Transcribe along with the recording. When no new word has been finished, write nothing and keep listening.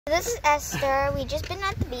This is Esther. We just been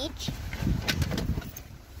at the beach.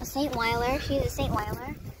 A St. Weiler. She's a St.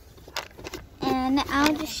 Weiler. And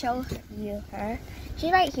I'll just show you her.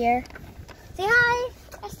 She's right here. Say hi,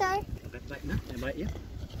 Esther.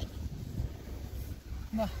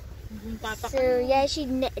 So yeah, she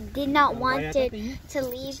did not want to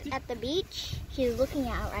leave at the beach. She's looking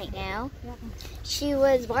out right now. She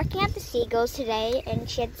was barking at the seagulls today, and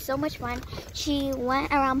she had so much fun. She went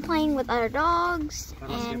around playing with other dogs,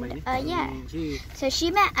 and yeah. So she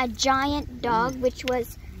met a giant dog, which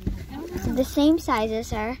was the same size as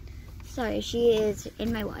her. Sorry, she is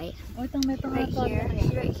in my way. Right here.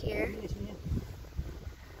 She's right here.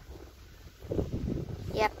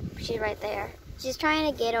 Yep, she's right there. She's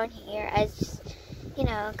trying to get on here, as you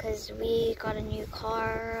know, because we got a new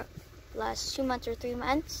car last 2 months or 3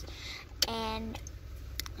 months, and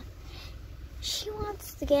she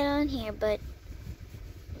wants to get on here, but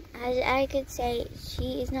as I could say,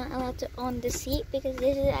 she is not allowed to own the seat because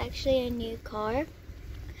this is actually a new car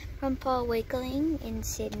from Paul Wakeling in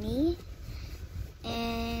Sydney.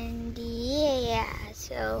 And yeah,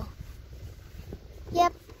 so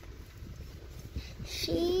yep.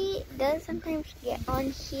 She does sometimes get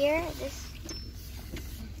on here, this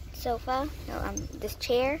sofa, no, this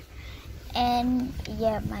chair, and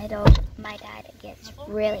yeah, my dad gets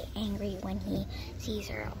really angry when he sees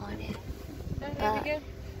her on it. But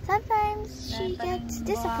sometimes she gets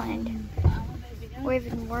disciplined, or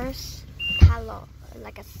even worse, hello,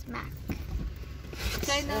 like a smack.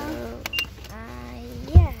 So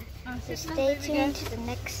yeah, so stay tuned to the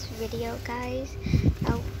next video, guys.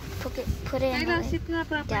 I'll put it in the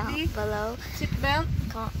link down below,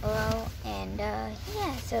 comment below, and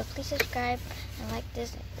yeah, so please subscribe and like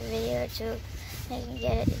this video to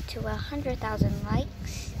get it to 100,000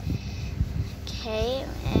 likes. Okay,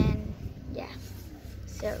 and yeah,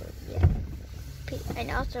 so yeah,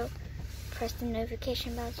 and also press the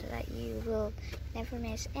notification bell so that you will never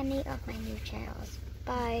miss any of my new channels.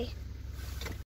 Bye.